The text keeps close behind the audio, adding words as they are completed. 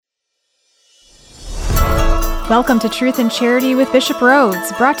Welcome to Truth and Charity with Bishop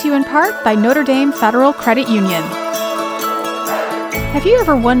Rhoades, brought to you in part by Notre Dame Federal Credit Union. Have you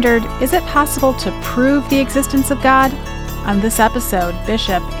ever wondered, is it possible to prove the existence of God? On this episode,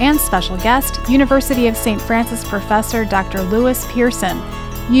 Bishop and special guest, University of St. Francis professor Dr. Lewis Pearson,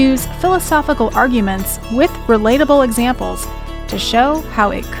 use philosophical arguments with relatable examples to show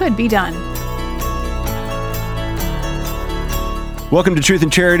how it could be done. Welcome to Truth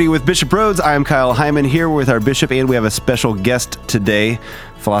and Charity with Bishop Rhoades. I am Kyle Hyman here with our bishop, and we have a special guest today,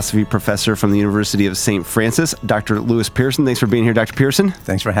 philosophy professor from the University of St. Francis, Dr. Lewis Pearson. Thanks for being here, Dr. Pearson.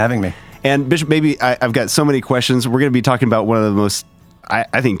 Thanks for having me. And Bishop, maybe I've got so many questions. We're going to be talking about one of the most,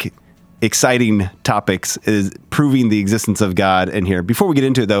 I think, exciting topics is proving the existence of God in here. Before we get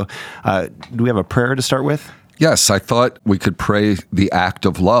into it, though, do we have a prayer to start with? Yes, I thought we could pray the act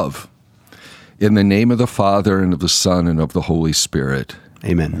of love. In the name of the Father, and of the Son, and of the Holy Spirit.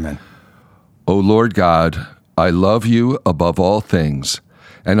 Amen. Amen. O Lord God, I love you above all things,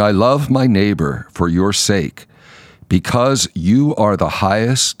 and I love my neighbor for your sake, because you are the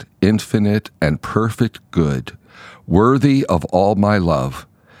highest, infinite, and perfect good, worthy of all my love.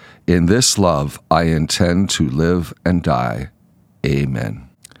 In this love I intend to live and die. Amen.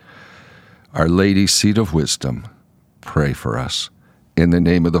 Our Lady, Seat of Wisdom, pray for us. In the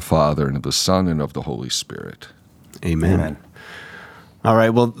name of the Father, and of the Son, and of the Holy Spirit. Amen. Amen. All right.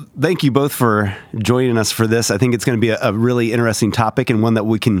 Well, thank you both for joining us for this. I think it's going to be a really interesting topic and one that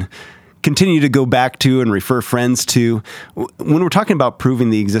we can continue to go back to and refer friends to. When we're talking about proving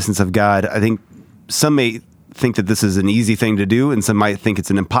the existence of God, I think some may think that this is an easy thing to do, and some might think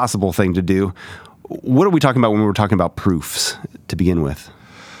it's an impossible thing to do. What are we talking about when we're talking about proofs to begin with?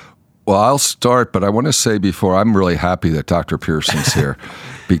 Well, I'll start, but I want to say before, I'm really happy that Dr. Pearson's here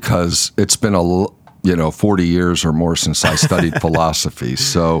because it's been 40 years or more since I studied philosophy.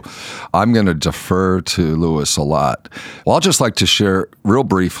 So I'm going to defer to Lewis a lot. Well, I'll just like to share real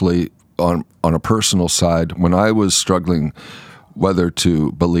briefly on a personal side. When I was struggling whether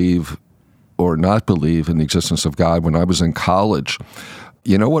to believe or not believe in the existence of God when I was in college,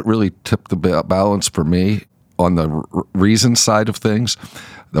 you know what really tipped the balance for me on the reason side of things?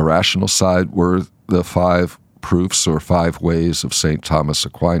 The rational side were the 5 proofs or 5 ways of St. Thomas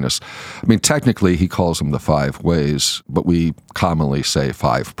Aquinas. I mean, technically he calls them the 5 ways, but we commonly say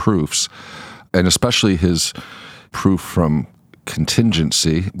 5 proofs. And especially his proof from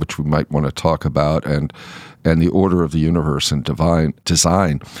contingency, which we might want to talk about, and the order of the universe and divine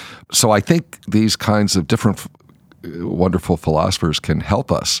design. So I think these kinds of different wonderful philosophers can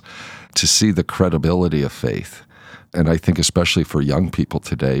help us to see the credibility of faith. And I think especially for young people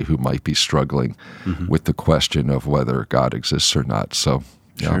today who might be struggling with the question of whether God exists or not. So,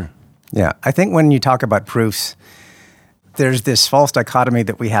 yeah. Sure. Yeah, I think when you talk about proofs, there's this false dichotomy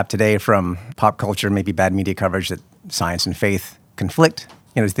that we have today from pop culture, maybe bad media coverage, that science and faith conflict,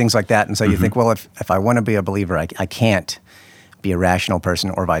 things like that. And so you think, well, if I want to be a believer, I can't be a rational person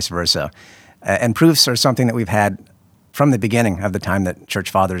or vice versa. And proofs are something that we've had from the beginning of the time that church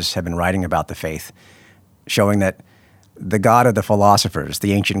fathers have been writing about the faith, showing that the God of the philosophers,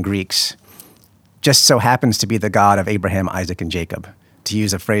 the ancient Greeks, just so happens to be the God of Abraham, Isaac, and Jacob, to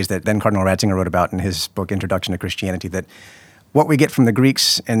use a phrase that then Cardinal Ratzinger wrote about in his book, Introduction to Christianity, that what we get from the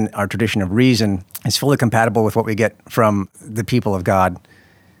Greeks in our tradition of reason is fully compatible with what we get from the people of God,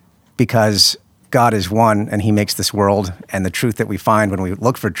 because God is one and he makes this world, and the truth that we find when we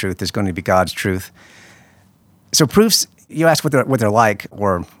look for truth is going to be God's truth. So proofs, you ask what they're like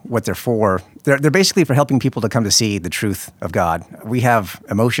or what they're for. They're basically for helping people to come to see the truth of God. We have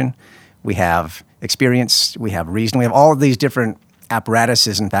emotion, we have experience, we have reason, we have all of these different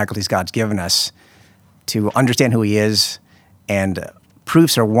apparatuses and faculties God's given us to understand who he is, and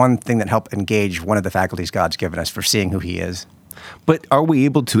proofs are one thing that help engage one of the faculties God's given us for seeing who he is. But are we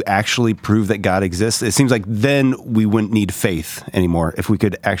able to actually prove that God exists? It seems like then we wouldn't need faith anymore if we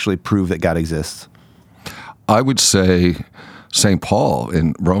could actually prove that God exists. I would say St. Paul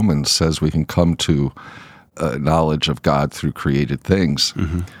in Romans says we can come to knowledge of God through created things.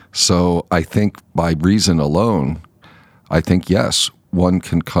 So I think by reason alone, I think, yes, one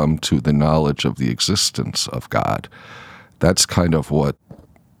can come to the knowledge of the existence of God. That's kind of what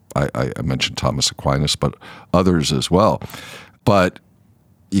I mentioned Thomas Aquinas, but others as well. But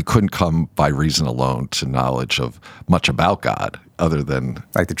you couldn't come by reason alone to knowledge of much about God other than...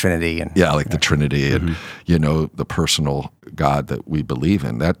 Like the Trinity. The Trinity and, the personal God that we believe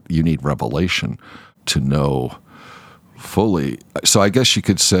in. That you need revelation to know fully. So I guess you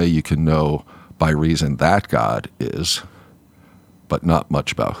could say you can know by reason that God is, but not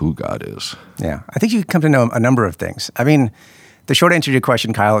much about who God is. Yeah, I think you can come to know a number of things. I mean, the short answer to your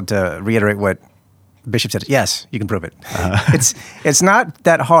question, Kyle, to reiterate what Bishop said, yes, you can prove it. It's not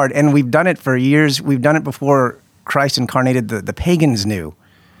that hard, and we've done it for years. We've done it before Christ incarnated. The pagans knew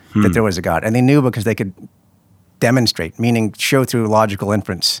that there was a God, and they knew because they could demonstrate, meaning show through logical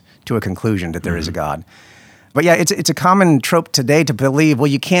inference to a conclusion that there is a God. But yeah, it's a common trope today to believe, well,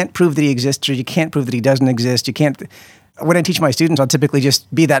 you can't prove that he exists or you can't prove that he doesn't exist. You can't. When I teach my students, I'll typically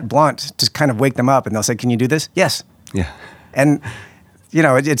just be that blunt to kind of wake them up, and they'll say, can you do this? Yes. Yeah. And,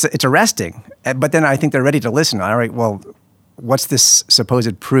 it's arresting. But then I think they're ready to listen. All right, well, what's this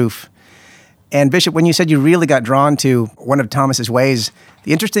supposed proof? And Bishop, when you said you really got drawn to one of Thomas's ways,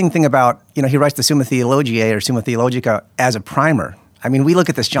 the interesting thing about, he writes the Summa Theologiae or Summa Theologica as a primer. I mean, we look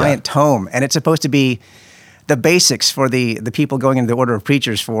at this giant tome, and it's supposed to be the basics for the people going into the order of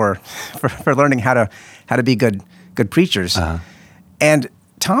preachers for learning how to be good preachers. And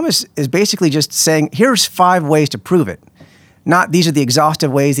Thomas is basically just saying, here's 5 ways to prove it. Not these are the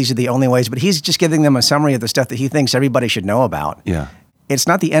exhaustive ways, these are the only ways, but he's just giving them a summary of the stuff that he thinks everybody should know about. Yeah. It's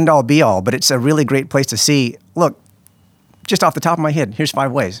not the end-all, be-all, but it's a really great place to see, look, just off the top of my head, here's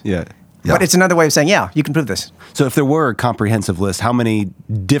 5 ways. Yeah. But it's another way of saying, yeah, you can prove this. So if there were a comprehensive list, how many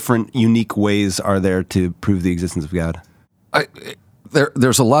different, unique ways are there to prove the existence of God?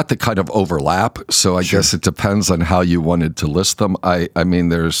 There's a lot that kind of overlap, so I guess it depends on how you wanted to list them. I mean,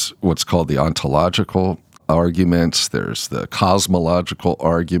 there's what's called the ontological arguments. There's the cosmological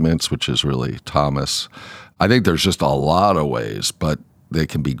arguments, which is really Thomas. I think there's just a lot of ways, but they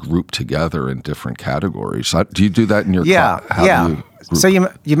can be grouped together in different categories. Do you do that in your class? Yeah. So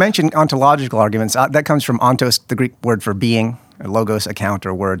you mentioned ontological arguments. That comes from ontos, the Greek word for being, or logos, account,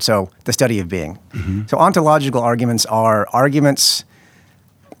 or word. So the study of being. Mm-hmm. So ontological arguments are arguments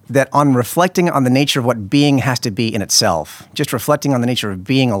that on reflecting on the nature of what being has to be in itself, just reflecting on the nature of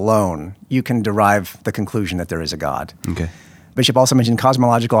being alone, you can derive the conclusion that there is a God. Okay. Bishop also mentioned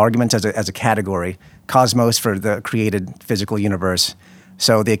cosmological arguments as a category. Cosmos for the created physical universe,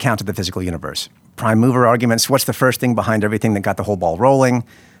 so the account of the physical universe. Prime mover arguments, what's the first thing behind everything that got the whole ball rolling?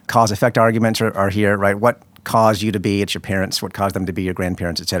 Cause-effect arguments are here, right? What caused you to be? It's your parents. What caused them to be your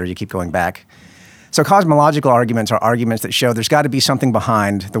grandparents, et cetera? You keep going back. So cosmological arguments are arguments that show there's got to be something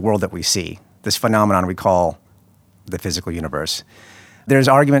behind the world that we see, this phenomenon we call the physical universe. There's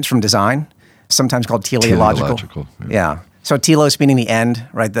arguments from design, sometimes called teleological. Yeah. So telos meaning the end,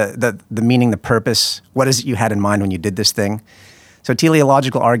 right? The meaning, the purpose. What is it you had in mind when you did this thing? So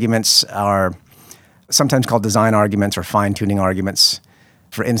teleological arguments are sometimes called design arguments or fine-tuning arguments.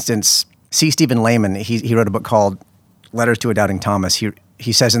 For instance, C. Stephen Lehman, he wrote a book called Letters to a Doubting Thomas.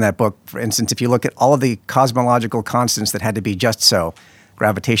 He says in that book, for instance, if you look at all of the cosmological constants that had to be just so,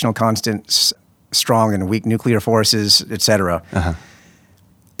 gravitational constants, strong and weak nuclear forces, et cetera,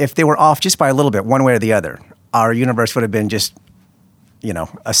 if they were off just by a little bit, one way or the other, our universe would have been just,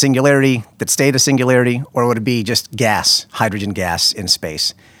 a singularity that stayed a singularity, or would it be just gas, hydrogen gas in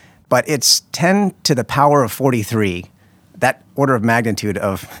space? But it's 10 to the power of 43, that order of magnitude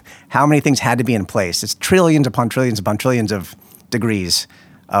of how many things had to be in place. It's trillions upon trillions upon trillions of degrees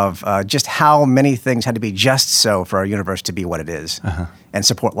of just how many things had to be just so for our universe to be what it is and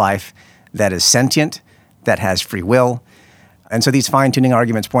support life that is sentient, that has free will. And so these fine-tuning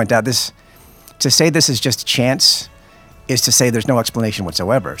arguments point out this, to say this is just chance is to say there's no explanation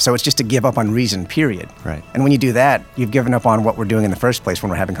whatsoever. So it's just to give up on reason, period. Right. And when you do that, you've given up on what we're doing in the first place when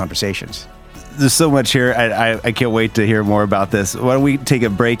we're having conversations. There's so much here. I can't wait to hear more about this. Why don't we take a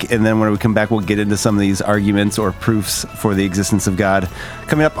break, and then when we come back, we'll get into some of these arguments or proofs for the existence of God.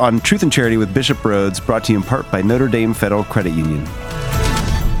 Coming up on Truth and Charity with Bishop Rhodes, brought to you in part by Notre Dame Federal Credit Union.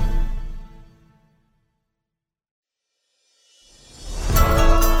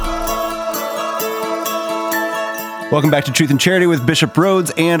 Welcome back to Truth and Charity with Bishop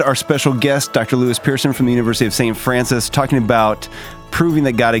Rhodes and our special guest, Dr. Lewis Pearson from the University of St. Francis, talking about proving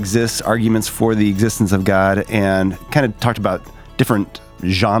that God exists, arguments for the existence of God, and kind of talked about different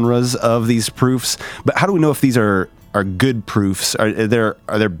genres of these proofs. But how do we know if these are good proofs? Are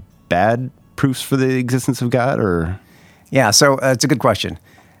there bad proofs for the existence of God? Or yeah, so it's a good question.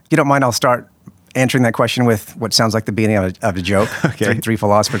 If you don't mind, I'll start answering that question with what sounds like the beginning of a joke. Okay. Three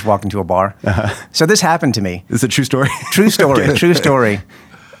philosophers walk into a bar. So this happened to me. Is it a true story? True story. Okay. True story.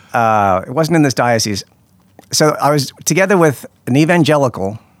 It wasn't in this diocese. So I was together with an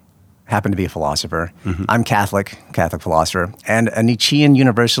evangelical, happened to be a philosopher. Mm-hmm. I'm Catholic philosopher, and a Nietzschean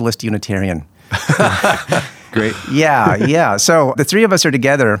Universalist Unitarian. Great. Yeah. So the three of us are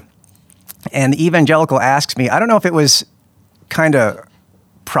together, and the evangelical asks me, I don't know if it was kind of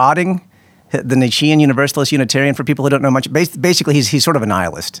prodding the Nietzschean Universalist Unitarian, for people who don't know much. Basically, he's sort of a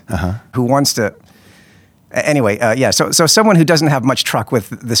nihilist who wants to Anyway, so someone who doesn't have much truck with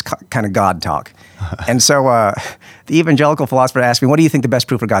this kind of God talk. And so the evangelical philosopher asked me, what do you think the best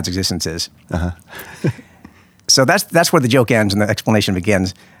proof of God's existence is? So that's where the joke ends and the explanation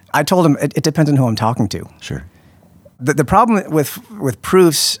begins. I told him, it depends on who I'm talking to. Sure. The problem with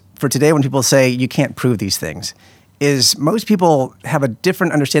proofs for today, when people say you can't prove these things, is most people have a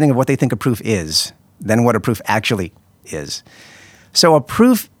different understanding of what they think a proof is than what a proof actually is. So a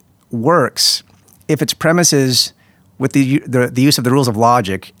proof works if its premises with the use of the rules of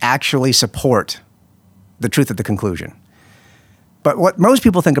logic actually support the truth of the conclusion. But what most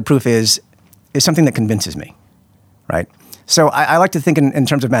people think a proof is something that convinces me, right? So I like to think in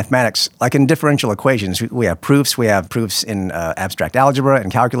terms of mathematics, like in differential equations. We have proofs in abstract algebra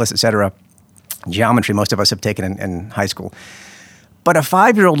and calculus, et cetera. Geometry, most of us have taken in high school. But a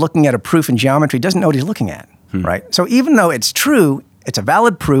 5-year-old looking at a proof in geometry doesn't know what he's looking at, right? So even though it's true, it's a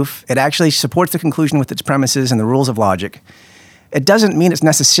valid proof, it actually supports the conclusion with its premises and the rules of logic, it doesn't mean it's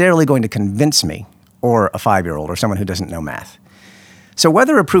necessarily going to convince me or a 5-year-old or someone who doesn't know math. So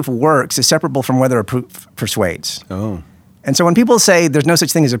whether a proof works is separable from whether a proof persuades. Oh. And so when people say there's no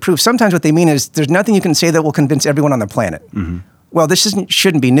such thing as a proof, sometimes what they mean is there's nothing you can say that will convince everyone on the planet. Mm-hmm. Well, this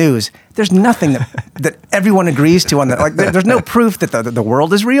shouldn't be news. There's nothing that everyone agrees to on that. Like, there's no proof that the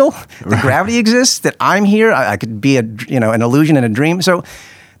world is real, that gravity exists, that I'm here. I could be an illusion in a dream. So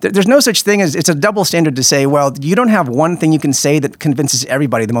there's no such thing as, it's a double standard to say, well, you don't have one thing you can say that convinces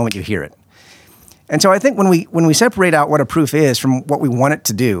everybody the moment you hear it. And so I think when we separate out what a proof is from what we want it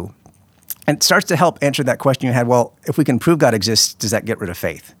to do, and it starts to help answer that question you had, well, if we can prove God exists, does that get rid of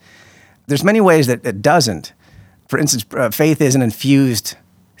faith? There's many ways that it doesn't. For instance, faith is an infused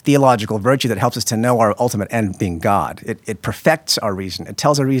theological virtue that helps us to know our ultimate end being God. It perfects our reason. It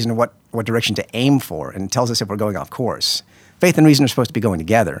tells our reason what direction to aim for, and tells us if we're going off course. Faith and reason are supposed to be going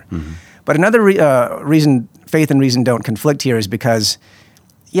together. Mm-hmm. But another reason faith and reason don't conflict here is because,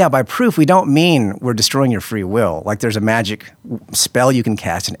 by proof, we don't mean we're destroying your free will. Like there's a magic spell you can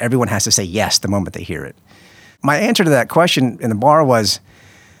cast and everyone has to say yes the moment they hear it. My answer to that question in the bar was,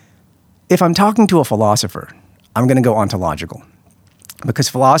 if I'm talking to a philosopher, I'm going to go ontological. Because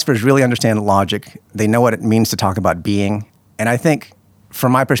philosophers really understand logic. They know what it means to talk about being. And I think,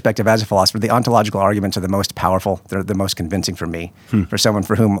 from my perspective as a philosopher, the ontological arguments are the most powerful. They're the most convincing for me, for someone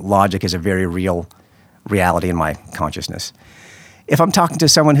for whom logic is a very real reality in my consciousness. If I'm talking to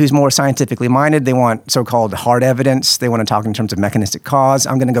someone who's more scientifically minded, they want so-called hard evidence, they want to talk in terms of mechanistic cause,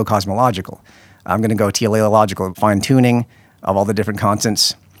 I'm going to go cosmological. I'm going to go teleological, fine-tuning of all the different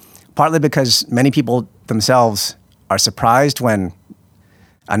constants, partly because many people themselves are surprised when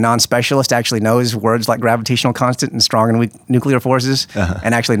a non-specialist actually knows words like gravitational constant and strong and weak nuclear forces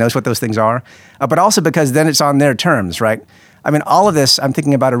and actually knows what those things are, but also because then it's on their terms, right? I mean, all of this, I'm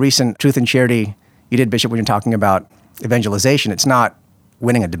thinking about a recent Truth and Charity you did, Bishop, when you're talking about evangelization. It's not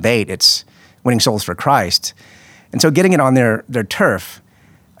winning a debate, it's winning souls for Christ. And so getting it on their turf,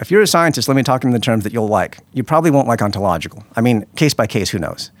 if you're a scientist, let me talk in the terms that you'll like. You probably won't like ontological. I mean, case by case, who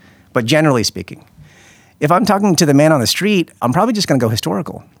knows? But generally speaking, if I'm talking to the man on the street, I'm probably just going to go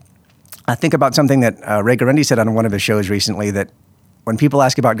historical. I think about something that Ray Guarendi said on one of his shows recently, that when people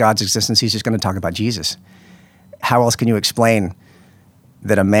ask about God's existence, he's just going to talk about Jesus. How else can you explain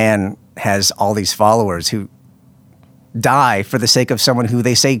that a man has all these followers who die for the sake of someone who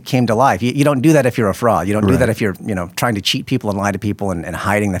they say came to life? You don't do that if you're a fraud. You don't do that if you're trying to cheat people and lie to people and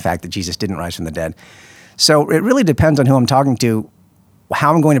hiding the fact that Jesus didn't rise from the dead. So it really depends on who I'm talking to,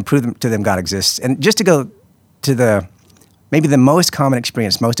 how I'm going to prove to them God exists. And just to go to maybe the most common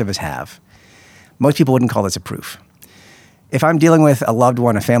experience most of us have, most people wouldn't call this a proof. If I'm dealing with a loved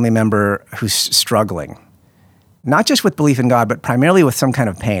one, a family member who's struggling, not just with belief in God, but primarily with some kind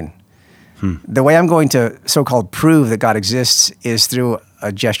of pain, the way I'm going to so-called prove that God exists is through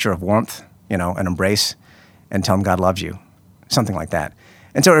a gesture of warmth, an embrace, and tell them God loves you, something like that.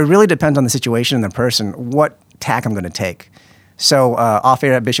 And so it really depends on the situation and the person, what tack I'm going to take. So off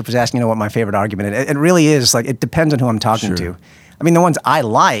air, Bishop was asking, what my favorite argument is. It really is, like, it depends on who I'm talking to. I mean, the ones I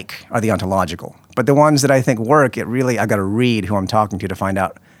like are the ontological, but the ones that I think work, I got to read who I'm talking to find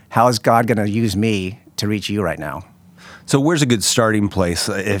out, how is God going to use me to reach you right now? So where's a good starting place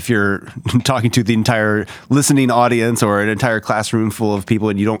if you're talking to the entire listening audience or an entire classroom full of people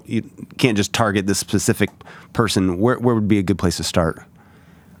and you can't just target this specific person? Where would be a good place to start?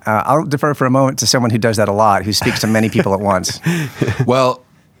 I'll defer for a moment to someone who does that a lot, who speaks to many people at once. Well,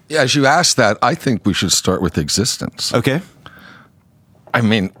 as you asked that, I think we should start with existence. Okay. I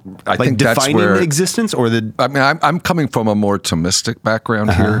mean, I Like think that's defining where existence, or the I mean, I'm coming from a more Thomistic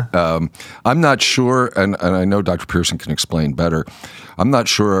background here. I'm not sure, and I know Dr. Pearson can explain better. I'm not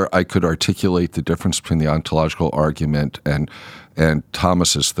sure I could articulate the difference between the ontological argument and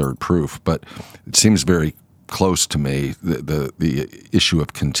Thomas's third proof, but it seems very close to me, the issue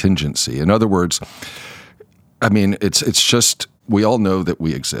of contingency. In other words, I mean, it's just, we all know that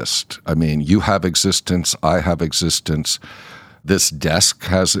we exist. I mean, you have existence, I have existence, this desk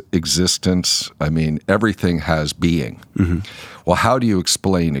has existence. I mean, everything has being. Mm-hmm. Well, how do you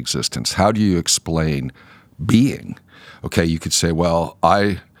explain existence? How do you explain being? Okay, you could say, well,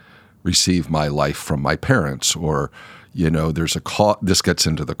 I receive my life from my parents, or there's this gets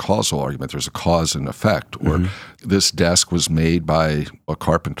into the causal argument. There's a cause and effect, or this desk was made by a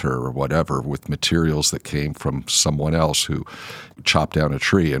carpenter or whatever with materials that came from someone else who chopped down a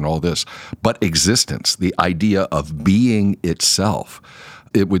tree and all this. But existence, the idea of being itself,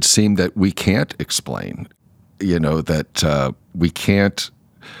 it would seem that we can't explain, that we can't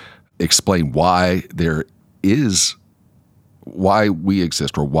explain why we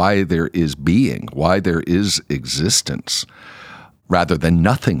exist, or why there is being, why there is existence, rather than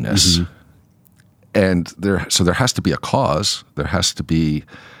nothingness. Mm-hmm. And there has to be a cause. There has to be,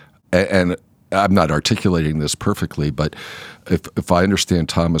 and I'm not articulating this perfectly, but if I understand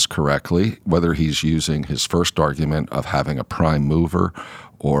Thomas correctly, whether he's using his first argument of having a prime mover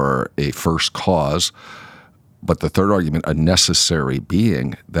or a first cause, but the third argument, a necessary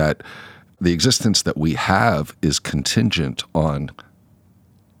being, that the existence that we have is contingent on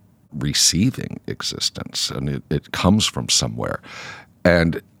receiving existence, and it comes from somewhere.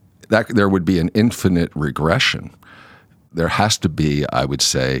 And that there would be an infinite regression. There has to be, I would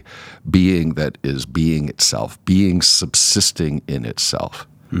say, being that is being itself, being subsisting in itself,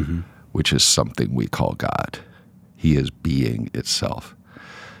 which is something we call God. He is being itself.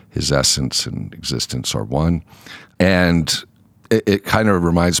 His essence and existence are one. And it kind of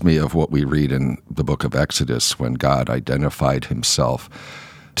reminds me of what we read in the book of Exodus when God identified himself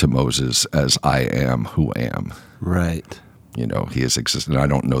to Moses as I am who am. right. He is existent. I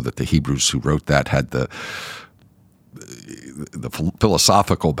don't know that the Hebrews who wrote that had the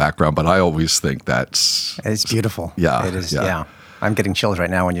philosophical background, but I always think it's beautiful. Yeah. It is. Yeah. Yeah. I'm getting chills right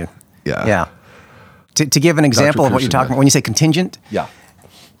now when you. Yeah. Yeah. To give an example of what you're talking about, when you say contingent, Yeah.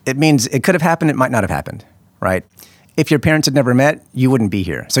 it means it could have happened, it might not have happened, right? If your parents had never met, you wouldn't be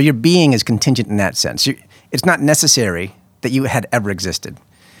here. So your being is contingent in that sense. It's not necessary that you had ever existed.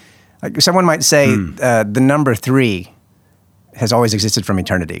 Like someone might say the number 3 has always existed from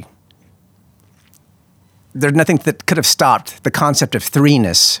eternity. There's nothing that could have stopped the concept of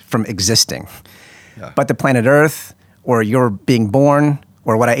threeness from existing. Yeah. But the planet Earth, or your being born,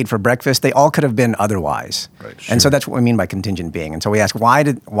 or what I ate for breakfast, they all could have been otherwise. Right, sure. And so that's what we mean by contingent being. And so we ask, why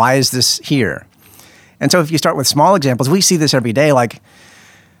is this here? And so if you start with small examples, we see this every day. Like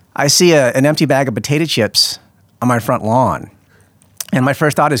I see an empty bag of potato chips on my front lawn. And my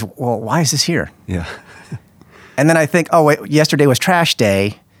first thought is, well, why is this here? Yeah. And then I think, oh, wait, yesterday was trash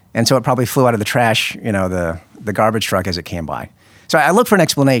day. And so it probably flew out of the trash, the garbage truck as it came by. So I look for an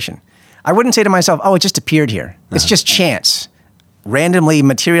explanation. I wouldn't say to myself, oh, it just appeared here. It's just chance. Randomly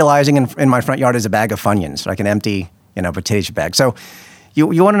materializing in my front yard is a bag of Funyuns, like an empty, potato chip bag. So you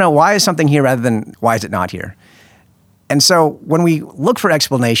want to know, why is something here rather than why is it not here? And so when we look for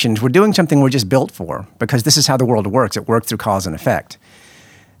explanations, we're doing something we're just built for, because this is how the world works. It works through cause and effect.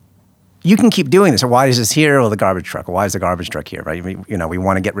 You can keep doing this. Or why is this here? Or the garbage truck. Or why is the garbage truck here? Right? We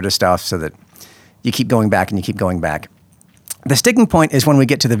want to get rid of stuff so that you keep going back and you keep going back. The sticking point is when we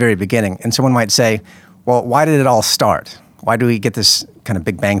get to the very beginning. And someone might say, well, why did it all start? Why do we get this kind of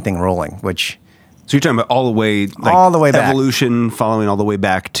Big Bang thing rolling? So you're talking about all the way back. Evolution following all the way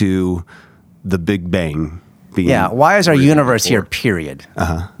back to the Big Bang. Why is our universe here, period?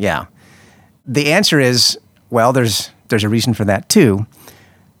 Yeah. The answer is, well, there's a reason for that too.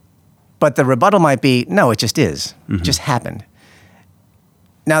 But the rebuttal might be, no, it just is. It just happened.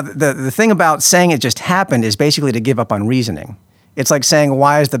 Now, the thing about saying it just happened is basically to give up on reasoning. It's like saying,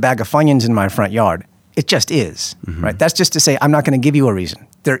 why is the bag of Funyuns in my front yard? It just is, right? That's just to say, I'm not going to give you a reason.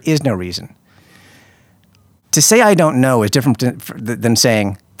 There is no reason. To say I don't know is different than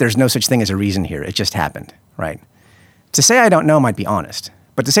saying there's no such thing as a reason here. It just happened, right? To say I don't know might be honest.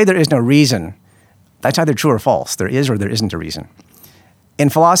 But to say there is no reason, that's either true or false. There is or there isn't a reason. In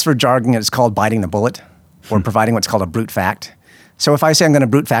philosopher jargon, it's called biting the bullet, or providing what's called a brute fact. So if I say I'm going to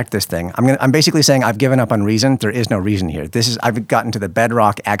brute fact this thing, I'm basically saying I've given up on reason. There is no reason here. I've gotten to the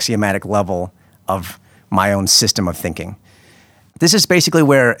bedrock axiomatic level of my own system of thinking. This is basically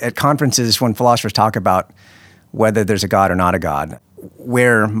where at conferences, when philosophers talk about whether there's a God or not a God,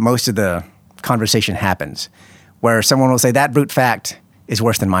 where most of the conversation happens, where someone will say that brute fact is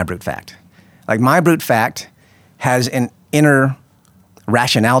worse than my brute fact. Like my brute fact has an inner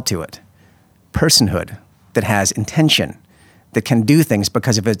rationale to it, personhood that has intention, that can do things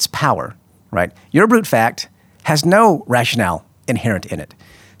because of its power, right? Your brute fact has no rationale inherent in it.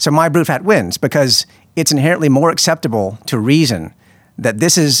 So my brute fact wins because it's inherently more acceptable to reason that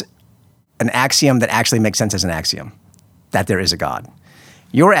this is an axiom that actually makes sense as an axiom, that there is a God.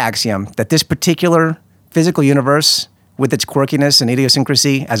 Your axiom that this particular physical universe with its quirkiness and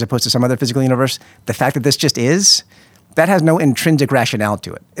idiosyncrasy as opposed to some other physical universe, the fact that this just is, that has no intrinsic rationale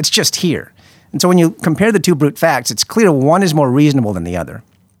to it. It's just here. And so when you compare the two brute facts, it's clear one is more reasonable than the other.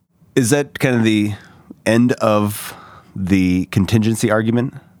 Is that kind of the end of the contingency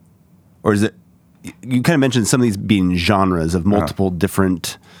argument? Or is it, you kind of mentioned some of these being genres of multiple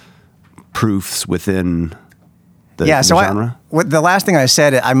different proofs within the genre? The last thing I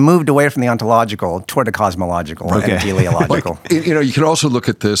said, I moved away from the ontological toward the cosmological and teleological. You can also look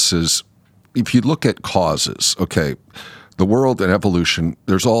at this as, if you look at causes, okay, the world and evolution,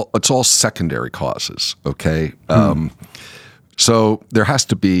 it's all secondary causes, okay? So there has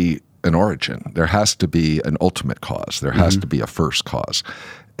to be an origin. There has to be an ultimate cause. There has to be a first cause,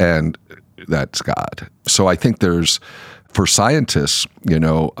 and that's God. So I think for scientists,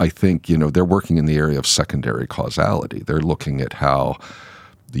 I think, they're working in the area of secondary causality. They're looking at how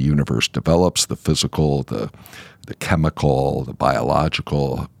the universe develops, the physical, the chemical, the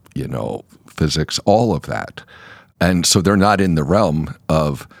biological, physics, all of that. And so they're not in the realm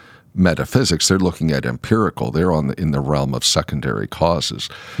of metaphysics. They're looking at empirical. They're in the realm of secondary causes.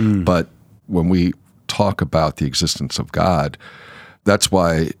 But when we talk about the existence of God, that's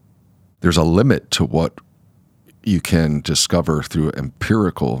why there's a limit to what you can discover through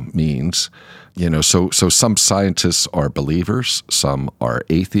empirical means. So some scientists are believers, some are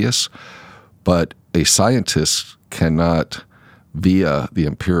atheists, but a scientist cannot, via the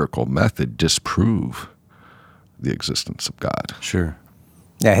empirical method, disprove the existence of God. Sure.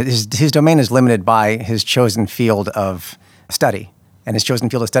 Yeah, his domain is limited by his chosen field of study, and his chosen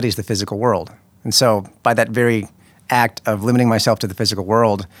field of study is the physical world. And so by that very act of limiting myself to the physical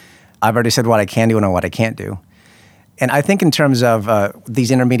world, I've already said what I can do and what I can't do. And I think in terms of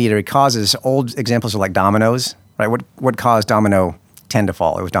these intermediary causes, old examples are like dominoes, right? What caused domino 10 to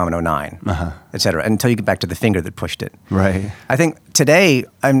fall? It was domino 9, et cetera, until you get back to the finger that pushed it. Right. I think today,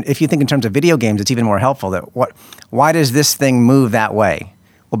 if you think in terms of video games, it's even more helpful that why does this thing move that way?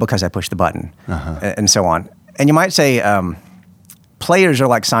 Well, because I pushed the button, and so on. And you might say players are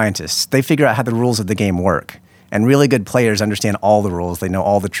like scientists. They figure out how the rules of the game work. And really good players understand all the rules. They know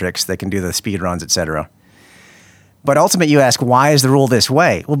all the tricks. They can do the speed runs, et cetera. But ultimately, you ask, why is the rule this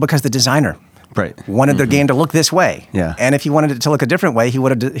way? Well, because the designer wanted the game to look this way. Yeah. And if he wanted it to look a different way, he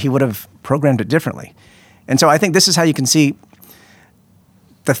would have programmed it differently. And so I think this is how you can see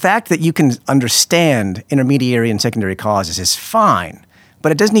the fact that you can understand intermediary and secondary causes is fine,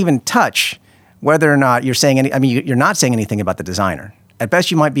 but it doesn't even touch whether or not you're saying you're not saying anything about the designer. At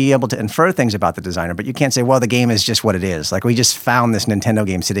best, you might be able to infer things about the designer, but you can't say, well, the game is just what it is. Like we just found this Nintendo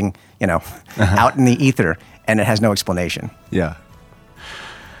game sitting, out in the ether, and it has no explanation. Yeah.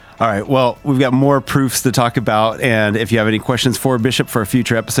 All right. Well, we've got more proofs to talk about. And if you have any questions for Bishop for a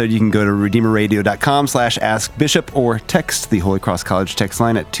future episode, you can go to redeemerradio.com/askbishop or text the Holy Cross College text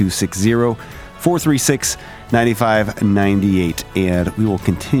line at 260-436-9598. And we will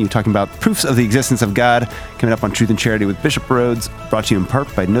continue talking about proofs of the existence of God coming up on Truth and Charity with Bishop Rhoades, brought to you in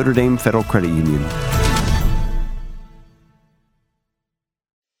part by Notre Dame Federal Credit Union.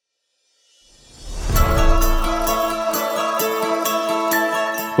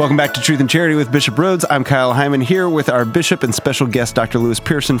 Welcome back to Truth and Charity with Bishop Rhoades. I'm Kyle Hyman here with our bishop and special guest, Dr. Lewis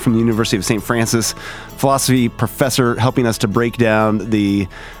Pearson from the University of St. Francis, philosophy professor, helping us to break down the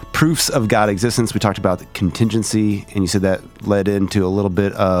proofs of God existence. We talked about the contingency, and you said that led into a little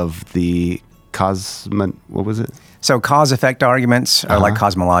bit of the what was it? So cause-effect arguments are like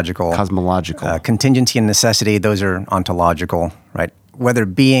cosmological. Cosmological. Contingency and necessity, those are ontological, right? Whether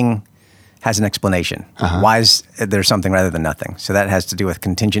being has an explanation. Why is there something rather than nothing? So that has to do with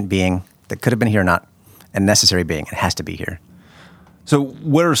contingent being that could have been here or not, and necessary being. It has to be here. So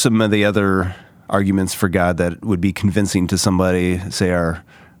what are some of the other arguments for God that would be convincing to somebody, say our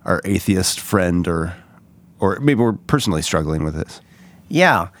atheist friend, or maybe we're personally struggling with this?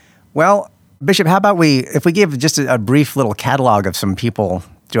 Yeah. Well, Bishop, how about if we give just a brief little catalog of some people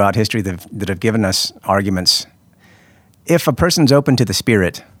throughout history that have given us arguments. If a person's open to the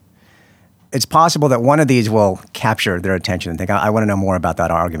Spirit, it's possible that one of these will capture their attention and think, I want to know more about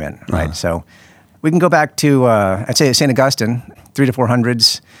that argument, right? So we can go back to, I'd say St. Augustine, 3 to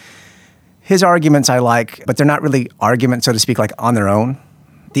 400s. His arguments I like, but they're not really arguments, so to speak, like on their own.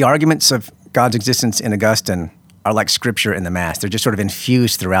 The arguments of God's existence in Augustine are like scripture in the Mass. They're just sort of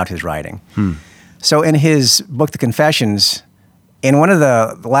infused throughout his writing. So in his book, The Confessions, in one of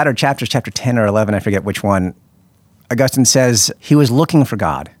the latter chapters, chapter 10 or 11, I forget which one, Augustine says he was looking for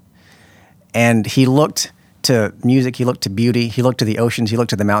God. And he looked to music, he looked to beauty, he looked to the oceans, he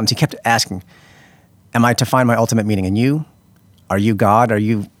looked to the mountains. He kept asking, am I to find my ultimate meaning in you? Are you God? Are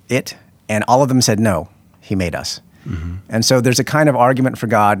you it? And all of them said, no, he made us. And so there's a kind of argument for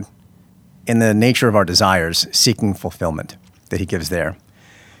God in the nature of our desires, seeking fulfillment that he gives there.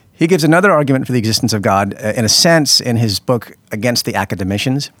 He gives another argument for the existence of God, in a sense, in his book Against the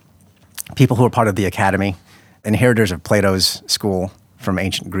Academicians, people who are part of the academy, inheritors of Plato's school from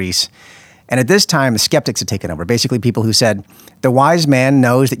ancient Greece. And at this time, the skeptics had taken over, basically people who said, the wise man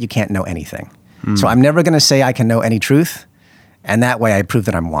knows that you can't know anything. So I'm never going to say I can know any truth, and that way I prove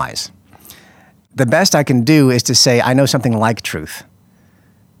that I'm wise. The best I can do is to say I know something like truth.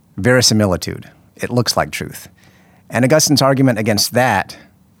 Verisimilitude. It looks like truth. And Augustine's argument against that,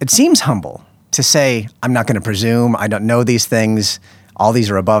 it seems humble to say, I'm not going to presume, I don't know these things, all these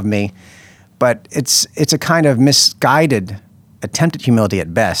are above me. But it's a kind of misguided attempt at humility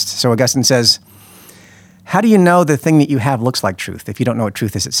at best. So Augustine says, how do you know the thing that you have looks like truth if you don't know what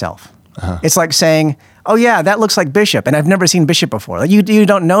truth is itself? It's like saying, oh yeah, that looks like Bishop, and I've never seen Bishop before. Like you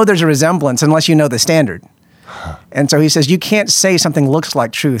don't know there's a resemblance unless you know the standard. And so he says, you can't say something looks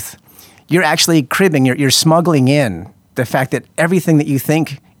like truth. You're actually cribbing, you're smuggling in the fact that everything that you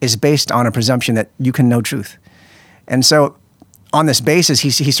think is based on a presumption that you can know truth. And so on this basis,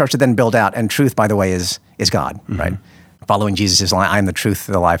 he starts to then build out, and truth, by the way, is God, right? Following Jesus' line, I am the truth,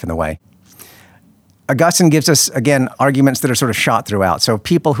 the life, and the way. Augustine gives us, again, arguments that are sort of shot throughout. So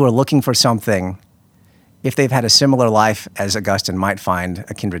people who are looking for something, if they've had a similar life as Augustine, might find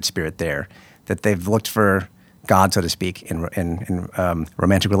a kindred spirit there, that they've looked for God, so to speak, in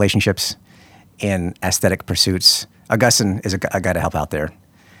romantic relationships, in aesthetic pursuits. Augustine is a guy to help out there.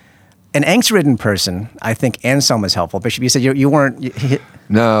 An angst-ridden person, I think Anselm is helpful. Bishop, you said you weren't...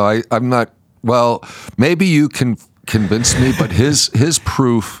 No, I'm not... Well, maybe you can convince me, but his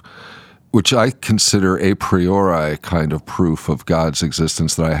proof, which I consider a priori kind of proof of God's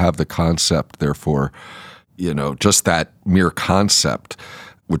existence, that I have the concept, therefore, just that mere concept,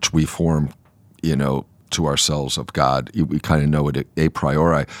 which we form, to ourselves of God, we kind of know it a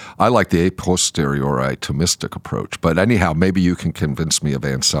priori. I like the a posteriori Thomistic approach. But anyhow, maybe you can convince me of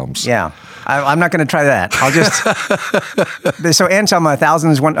Anselm's. Yeah, I'm not going to try that. I'll just... So Anselm,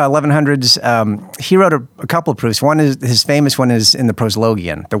 1000s, 1100s, he wrote a couple of proofs. His famous one is in the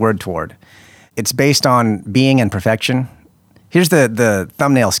Proslogion, the word toward. It's based on being and perfection. Here's the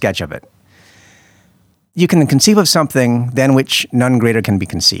thumbnail sketch of it. You can conceive of something than which none greater can be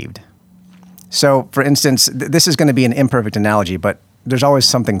conceived. So, for instance, this is going to be an imperfect analogy, but there's always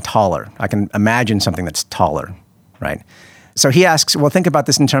something taller. I can imagine something that's taller, right? So he asks, well, think about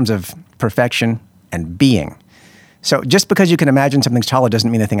this in terms of perfection and being. So just because you can imagine something's taller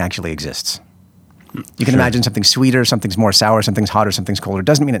doesn't mean the thing actually exists. You can imagine something sweeter, something's more sour, something's hotter, something's colder. It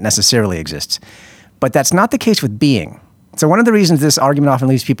doesn't mean it necessarily exists. But that's not the case with being. So one of the reasons this argument often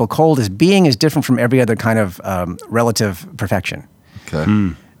leaves people cold is being is different from every other kind of relative perfection.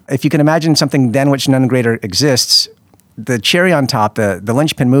 Okay. If you can imagine something than which none greater exists, the cherry on top, the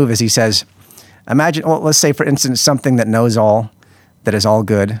linchpin move is he says, imagine, well, let's say, for instance, something that knows all, that is all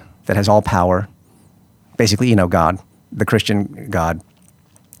good, that has all power. Basically, God, the Christian God.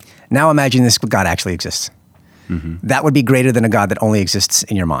 Now imagine this God actually exists. That would be greater than a God that only exists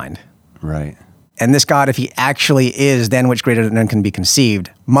in your mind. Right. And this God, if he actually is than which greater than none can be conceived,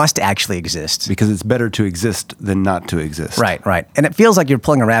 must actually exist. Because it's better to exist than not to exist. Right. And it feels like you're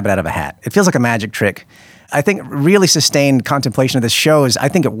pulling a rabbit out of a hat. It feels like a magic trick. I think really sustained contemplation of this shows, I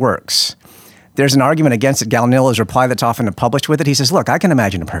think it works. There's an argument against it. Gallinulo's reply that's often published with it, he says, look, I can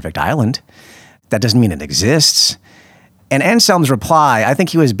imagine a perfect island. That doesn't mean it exists. And Anselm's reply, I think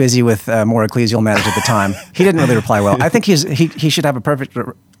he was busy with more ecclesial matters at the time. He didn't really reply well. I think he should have a perfect...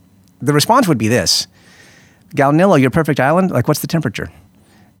 The response would be this: Gallinullo, your perfect island, like what's the temperature?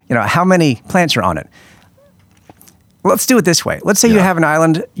 How many plants are on it? Let's do it this way. Let's say you have an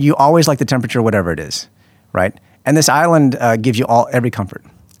island, you always like the temperature, whatever it is, right? And this island gives you every comfort.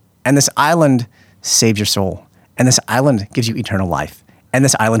 And this island saves your soul. And this island gives you eternal life. And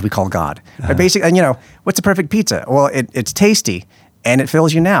this island we call God. But basically, and what's a perfect pizza? Well, it's tasty and it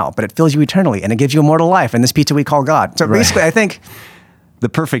fills you now, but it fills you eternally and it gives you immortal life. And this pizza we call God. So basically, I think... The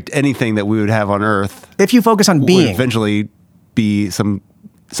perfect anything that we would have on Earth, if you focus on being, would eventually be some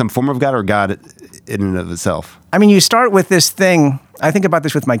some form of God or God in and of itself? I mean, you start with this thing. I think about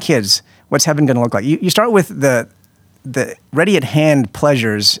this with my kids. What's heaven going to look like? You start with the ready at hand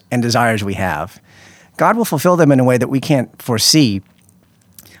pleasures and desires we have. God will fulfill them in a way that we can't foresee,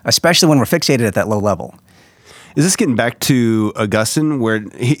 especially when we're fixated at that low level. Is this getting back to Augustine, where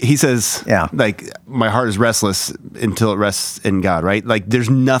he says, like, my heart is restless until it rests in God, right? Like, there's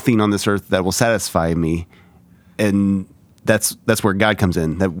nothing on this earth that will satisfy me. And that's where God comes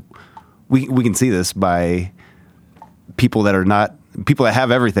in. That we can see this by people that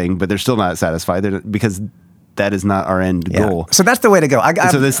have everything, but they're still not satisfied because that is not our end goal. So that's the way to go.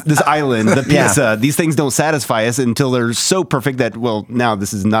 So this island, the pizza, these things don't satisfy us until they're so perfect that, well, now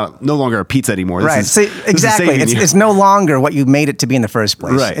this is no longer a pizza anymore. Right. Exactly. It's no longer what you made it to be in the first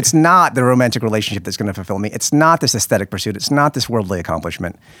place. Right. It's not the romantic relationship that's going to fulfill me. It's not this aesthetic pursuit. It's not this worldly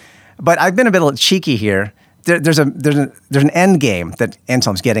accomplishment. But I've been a bit cheeky here. There's an end game that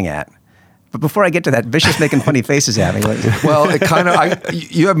Anselm's getting at. But before I get to that, Bishop's making funny faces at me. Well, it kind of,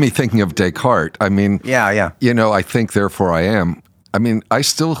 you have me thinking of Descartes. I mean, I think, therefore I am. I mean,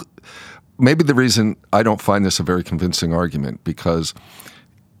 maybe the reason I don't find this a very convincing argument, because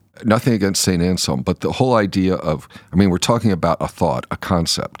nothing against St. Anselm, but the whole idea of, we're talking about a thought, a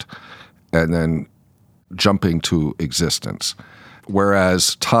concept, and then jumping to existence.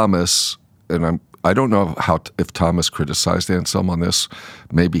 Whereas Thomas, and I don't know if Thomas criticized Anselm on this.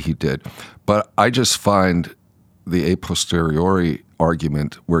 Maybe he did. But I just find the a posteriori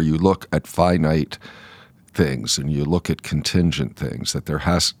argument, where you look at finite things and you look at contingent things,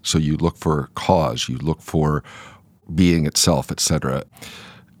 so you look for cause, you look for being itself, etc.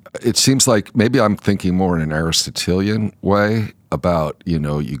 It seems like maybe I'm thinking more in an Aristotelian way about, you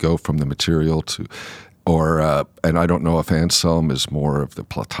go from the material to... and I don't know if Anselm is more of the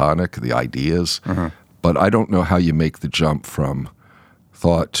Platonic, the ideas, but I don't know how you make the jump from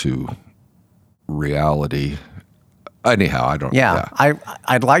thought to reality. Anyhow, I don't. Yeah.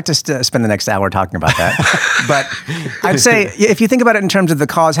 I'd like to spend the next hour talking about that, but I'd say if you think about it in terms of the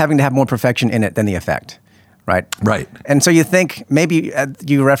cause having to have more perfection in it than the effect, right? Right. And so you think maybe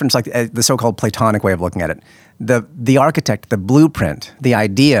you reference like the so-called Platonic way of looking at it. The architect, the blueprint, the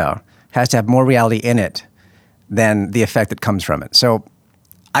idea has to have more reality in it than the effect that comes from it. So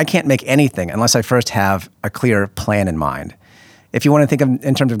I can't make anything unless I first have a clear plan in mind. If you want to think of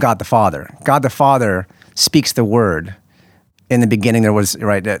in terms of God the Father speaks the word. In the beginning there was,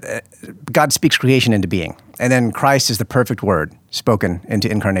 right, God speaks creation into being. And then Christ is the perfect word spoken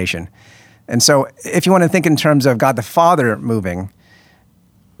into incarnation. And so if you want to think in terms of God the Father moving,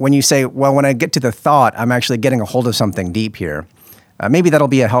 when you say, well, when I get to the thought, I'm actually getting a hold of something deep here. Maybe that'll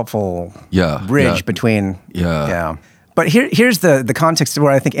be a helpful bridge between. But here's the context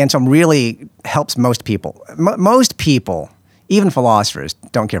where I think Anselm really helps most people. Most people, even philosophers,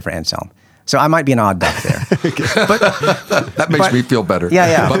 don't care for Anselm. So I might be an odd duck there. But that makes me feel better.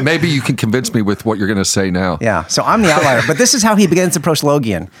 Yeah. But maybe you can convince me with what you're going to say now. Yeah, so I'm the outlier. But this is how he begins the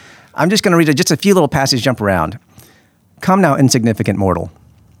Proslogion. I'm just going to read just a few little passages, jump around. Come now, insignificant mortal.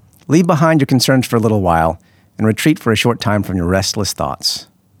 Leave behind your concerns for a little while, and retreat for a short time from your restless thoughts.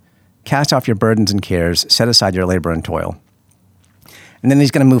 Cast off your burdens and cares, set aside your labor and toil. And then he's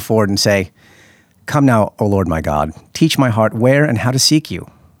going to move forward and say, come now, O Lord my God, teach my heart where and how to seek you,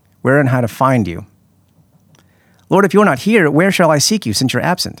 where and how to find you. Lord, if you're not here, where shall I seek you since you're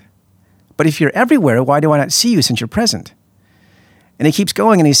absent? But if you're everywhere, why do I not see you since you're present? And he keeps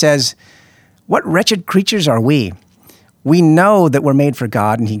going and he says, what wretched creatures are we? We know that we're made for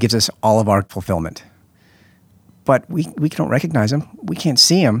God and he gives us all of our fulfillment. But we don't recognize him. We can't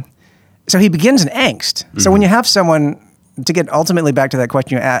see him. So he begins in angst. Mm-hmm. So when you have someone, to get ultimately back to that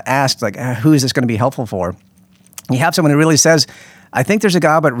question you asked, like, who is this going to be helpful for? You have someone who really says, I think there's a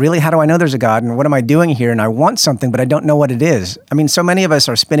God, but really, how do I know there's a God? And what am I doing here? And I want something, but I don't know what it is. I mean, so many of us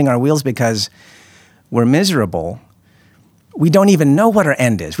are spinning our wheels because we're miserable. We don't even know what our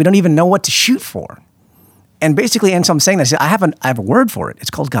end is. We don't even know what to shoot for. And basically, Anselm's saying that, I have a word for it.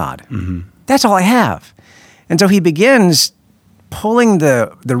 It's called God. Mm-hmm. That's all I have. And so he begins pulling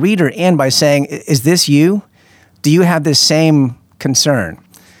the reader in by saying, is this you? Do you have this same concern?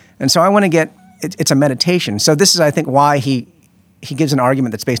 And so I want to get, it's a meditation. So this is, I think, why he gives an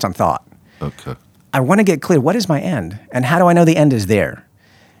argument that's based on thought. Okay. I want to get clear, what is my end? And how do I know the end is there?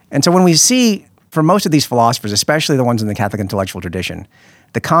 And so when we see, for most of these philosophers, especially the ones in the Catholic intellectual tradition,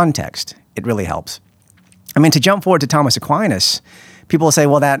 the context, it really helps. I mean, to jump forward to Thomas Aquinas, people will say,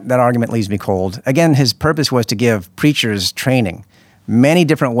 well, that argument leaves me cold. Again, his purpose was to give preachers training, many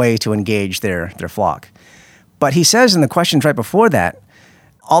different ways to engage their flock. But he says in the questions right before that,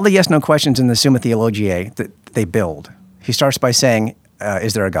 all the yes-no questions in the Summa Theologiae that they build. He starts by saying,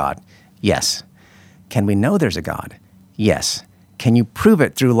 is there a God? Yes. Can we know there's a God? Yes. Can you prove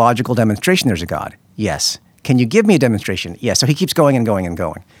it through logical demonstration there's a God? Yes. Can you give me a demonstration? Yes. So he keeps going and going and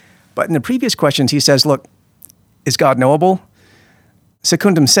going. But in the previous questions, he says, look, is God knowable?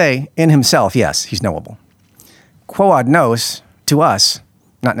 Secundum se, in himself, yes, he's knowable. Quoad nos, to us,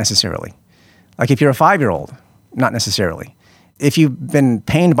 not necessarily. Like if you're a 5-year-old, not necessarily. If you've been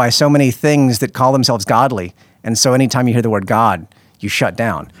pained by so many things that call themselves godly, and so anytime you hear the word God, you shut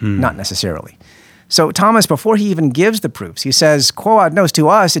down, not necessarily. So Thomas, before he even gives the proofs, he says, quoad nos, to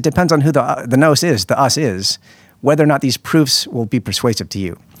us, it depends on who the nos is, the us is, whether or not these proofs will be persuasive to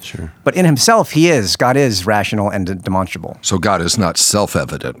you. Sure. But in himself, God is rational and demonstrable. So God is not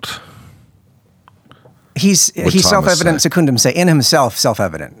self-evident. He's self-evident, secundum se, in himself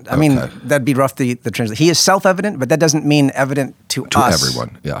self-evident. I mean, that'd be rough, the translation. He is self-evident, but that doesn't mean evident to us.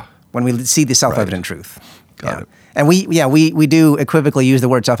 Everyone, yeah. When we see the self-evident truth. Got it. And we do equivocally use the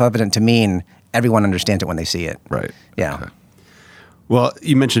word self-evident to mean everyone understands it when they see it. Right. Yeah. Okay. Well,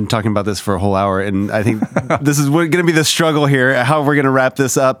 you mentioned talking about this for a whole hour, and I think this is going to be the struggle here, how we're going to wrap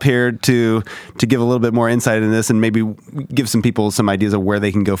this up here to give a little bit more insight in this and maybe give some people some ideas of where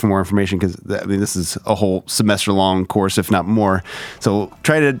they can go for more information, because, I mean, this is a whole semester-long course, if not more. So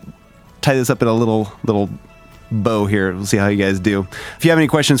try to tie this up in a little bow here. We'll see how you guys do. If you have any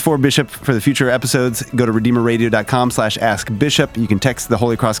questions for Bishop for the future episodes, go to redeemerradio.com/askbishop. You can text the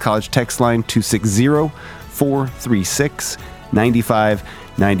Holy Cross College text line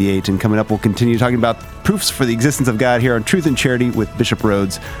 260-436-9598. And coming up, we'll continue talking about proofs for the existence of God here on Truth and Charity with Bishop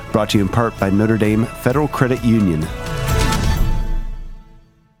Rhodes, brought to you in part by Notre Dame Federal Credit Union.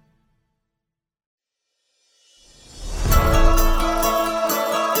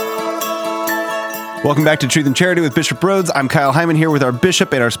 Welcome back to Truth and Charity with Bishop Rhodes. I'm Kyle Hyman here with our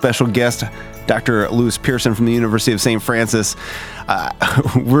bishop and our special guest, Dr. Louis Pearson from the University of St. Francis.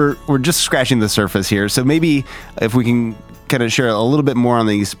 We're just scratching the surface here, so maybe if we can kind of share a little bit more on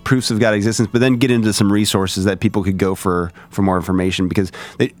these proofs of God's existence, but then get into some resources that people could go for more information, because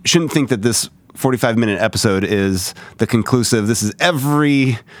they shouldn't think that this 45-minute episode is the conclusive. This is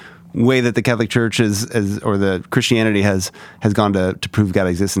every way that the Catholic Church or the Christianity has gone to prove God's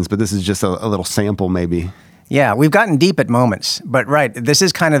existence, but this is just a little sample, maybe. Yeah, we've gotten deep at moments, but right, this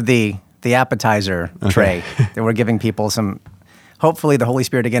is kind of the appetizer tray that we're giving people some. Hopefully, the Holy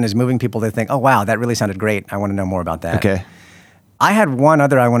Spirit again is moving people to think, "Oh, wow, that really sounded great. I want to know more about that." Okay. I had one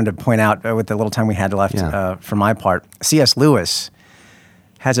other I wanted to point out with the little time we had left for my part. C.S. Lewis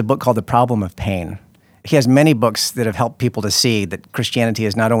has a book called The Problem of Pain. He has many books that have helped people to see that Christianity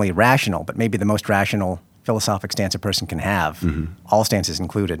is not only rational, but maybe the most rational philosophic stance a person can have, all stances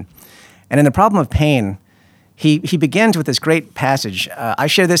included. And in The Problem of Pain, he begins with this great passage. I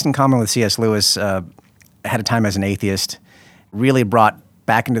share this in common with C.S. Lewis. I had a time as an atheist, really brought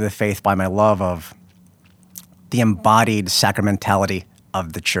back into the faith by my love of the embodied sacramentality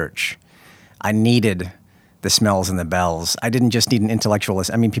of the church. I needed the smells and the bells. I didn't just need an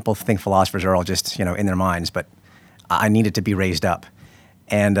intellectualist. I mean, people think philosophers are all just, in their minds, but I needed to be raised up.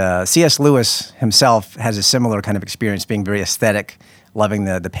 And C.S. Lewis himself has a similar kind of experience, being very aesthetic, loving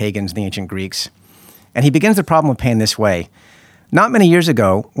the pagans, the ancient Greeks. And he begins The Problem of Pain this way. Not many years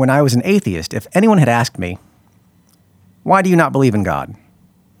ago, when I was an atheist, if anyone had asked me, "Why do you not believe in God?"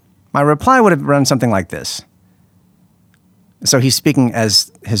 my reply would have run something like this. So he's speaking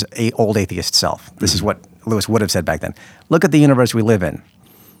as his old atheist self. This is what Lewis would have said back then. "Look at the universe we live in.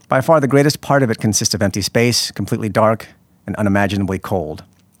 By far the greatest part of it consists of empty space, completely dark and unimaginably cold."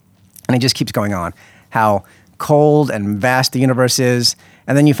 And he just keeps going on, how cold and vast the universe is.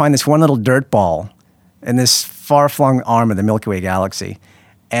 And then you find this one little dirt ball in this far-flung arm of the Milky Way galaxy.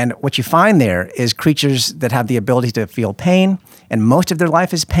 And what you find there is creatures that have the ability to feel pain, and most of their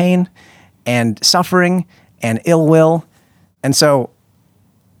life is pain and suffering and ill will. And so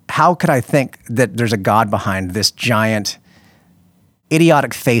how could I think that there's a God behind this giant,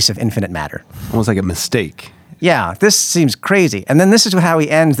 idiotic face of infinite matter? Almost like a mistake. Yeah, this seems crazy. And then this is how he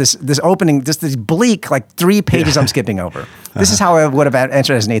ends this opening, this bleak, like 3 pages I'm skipping over. This is how I would have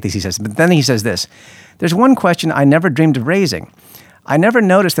answered as an atheist, he says. But then he says this: "There's one question I never dreamed of raising. I never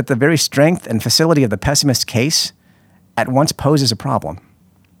noticed that the very strength and facility of the pessimist case at once poses a problem.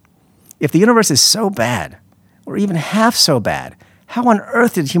 If the universe is so bad, or even half so bad, how on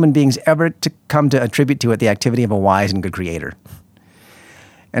earth did human beings ever come to attribute to it the activity of a wise and good creator?"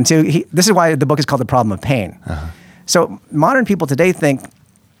 And so this is why the book is called The Problem of Pain. So modern people today think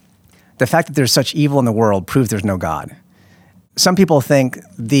the fact that there's such evil in the world proves there's no God. Some people think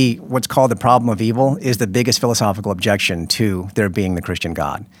what's called the problem of evil is the biggest philosophical objection to there being the Christian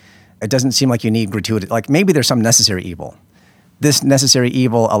God. It doesn't seem like you need gratuity. Like maybe there's some necessary evil, this necessary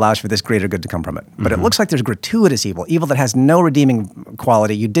evil allows for this greater good to come from it. But it looks like there's gratuitous evil that has no redeeming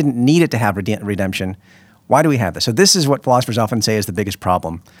quality. You didn't need it to have redemption. Why do we have this? So this is what philosophers often say is the biggest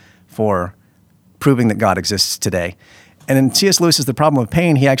problem for proving that God exists today. And in C.S. Lewis's The Problem of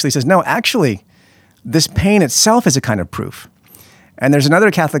Pain, he actually says, no, actually, this pain itself is a kind of proof. And there's another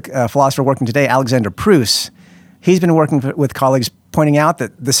Catholic philosopher working today, Alexander Pruss. He's been working with colleagues pointing out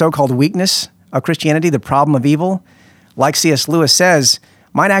that the so-called weakness of Christianity, the problem of evil, like C.S. Lewis says,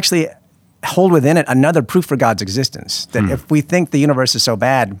 might actually hold within it another proof for God's existence. That if we think the universe is so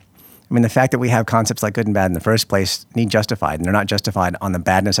bad, I mean, the fact that we have concepts like good and bad in the first place need justified, and they're not justified on the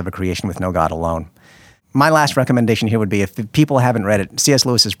badness of a creation with no God alone. My last recommendation here would be, if people haven't read it, C.S.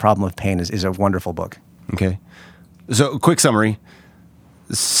 Lewis's Problem of Pain is a wonderful book. Okay. So, quick summary.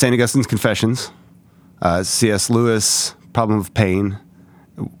 St. Augustine's Confessions, C.S. Lewis, Problem of Pain.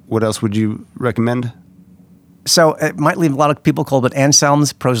 What else would you recommend? So it might leave a lot of people cold, but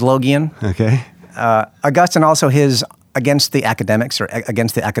Anselm's Proslogion. Okay. Augustine also his Against the Academics, or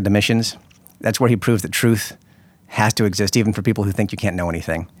Against the Academicians. That's where he proves that truth has to exist, even for people who think you can't know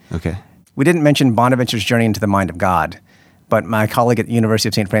anything. Okay. We didn't mention Bonaventure's Journey into the Mind of God, but my colleague at the University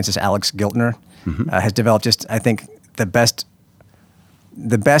of St. Francis, Alex Giltner, has developed just, I think, the best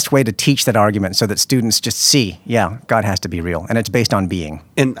way to teach that argument so that students just see, yeah, God has to be real, and it's based on being.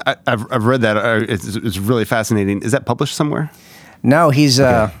 And I've read that. It's really fascinating. Is that published somewhere? No, he's,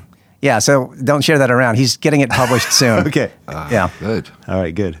 so don't share that around. He's getting it published soon. Okay. Yeah. Good. All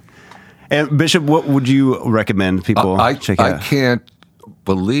right, good. And Bishop, what would you recommend people check out? I can't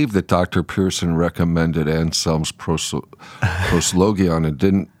believe that Dr. Pearson recommended Anselm's Proslogion and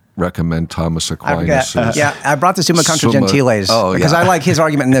didn't recommend Thomas Aquinas. I brought the Summa Contra Gentiles because I like his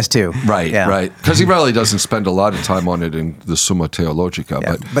argument in this too. Right. Because he really doesn't spend a lot of time on it in the Summa Theologica.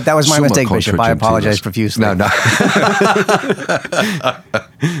 Yeah, but that was my mistake, Bishop. I apologize profusely. No.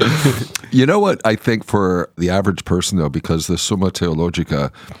 You know what? I think for the average person, though, because the Summa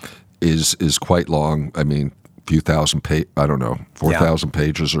Theologica is quite long. I mean, few thousand 4,000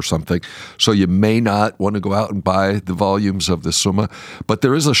 pages or something. So you may not want to go out and buy the volumes of the Summa, but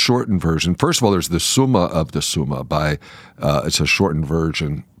there is a shortened version. First of all, there's the Summa of the Summa it's a shortened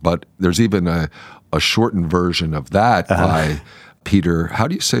version, but there's even a shortened version of that by Peter, how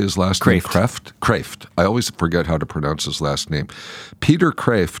do you say his last name? Kreeft. I always forget how to pronounce his last name. Peter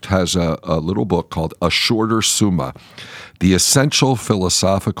Kreeft has a little book called A Shorter Summa, The Essential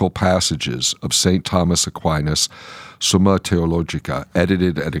Philosophical Passages of St. Thomas Aquinas, Summa Theologica,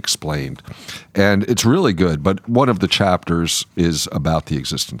 edited and explained. And it's really good, but one of the chapters is about the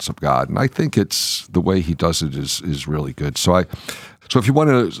existence of God. And I think it's the way he does it is really good. So if you want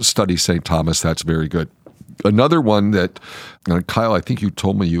to study St. Thomas, that's very good. Another one that, Kyle, I think you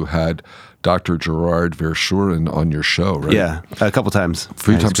told me you had Dr. Gerard Verschuren on your show, right? Yeah, a couple times. A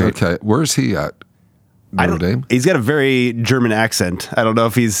few times, okay. Where is he at? Notre Dame? He's got a very German accent. I don't know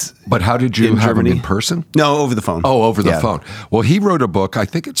if he's But how did you have him in person? No, over the phone. Oh, over the phone. Well, he wrote a book, I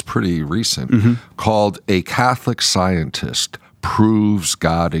think it's pretty recent, called A Catholic Scientist Proves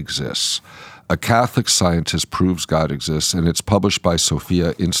God Exists. A Catholic Scientist Proves God Exists, and it's published by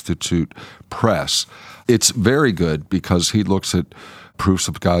Sophia Institute Press. It's very good because he looks at proofs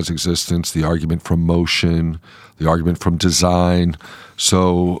of God's existence, the argument from motion, the argument from design.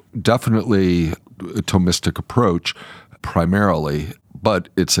 So definitely a Thomistic approach primarily, but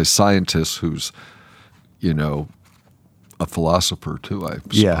it's a scientist who's, a philosopher too, I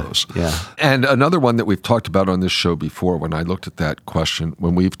suppose. Yeah. And another one that we've talked about on this show before, when I looked at that question,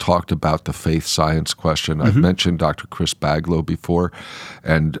 when we've talked about the faith science question, I've mentioned Dr. Chris Baglow before,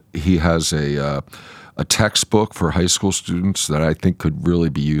 and he has a textbook for high school students that I think could really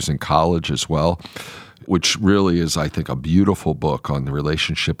be used in college as well, which really is, I think, a beautiful book on the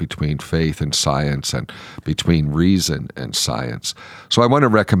relationship between faith and science and between reason and science. So I want to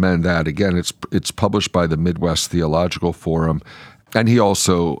recommend that. Again, it's published by the Midwest Theological Forum, and he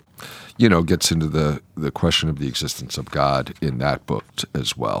also, gets into the question of the existence of God in that book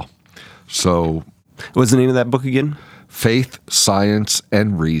as well. So, what's the name of that book again? Faith, Science,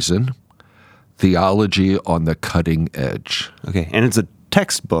 and Reason. Theology on the Cutting Edge. Okay, and it's a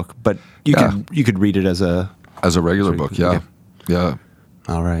textbook, but you could read it as a regular book. Yeah.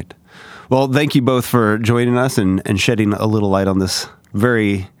 All right. Well, thank you both for joining us and shedding a little light on this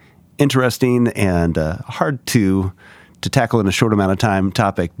very interesting and hard to tackle in a short amount of time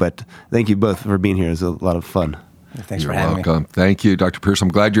topic. But thank you both for being here. It was a lot of fun. Thanks for having me. You're welcome. Thank you, Dr. Pierce. I'm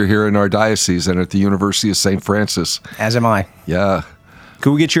glad you're here in our diocese and at the University of St. Francis. As am I. Yeah.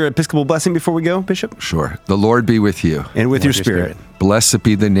 Could we get your Episcopal blessing before we go, Bishop? Sure. The Lord be with you. And with your spirit. Blessed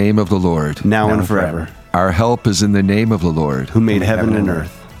be the name of the Lord. Now and forever. Our help is in the name of the Lord, who made heaven and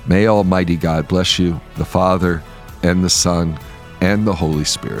earth. May Almighty God bless you, the Father, and the Son, and the Holy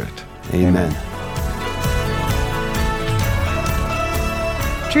Spirit. Amen.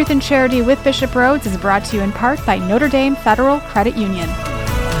 Truth and Charity with Bishop Rhoades is brought to you in part by Notre Dame Federal Credit Union.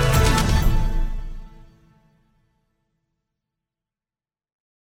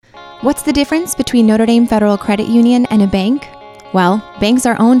 What's the difference between Notre Dame Federal Credit Union and a bank? Well, banks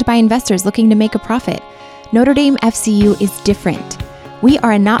are owned by investors looking to make a profit. Notre Dame FCU is different. We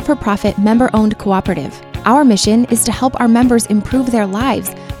are a not-for-profit, member-owned cooperative. Our mission is to help our members improve their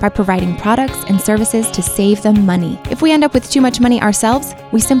lives by providing products and services to save them money. If we end up with too much money ourselves,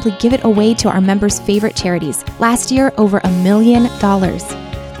 we simply give it away to our members' favorite charities. Last year, over $1 million.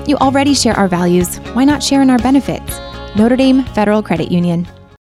 You already share our values. Why not share in our benefits? Notre Dame Federal Credit Union.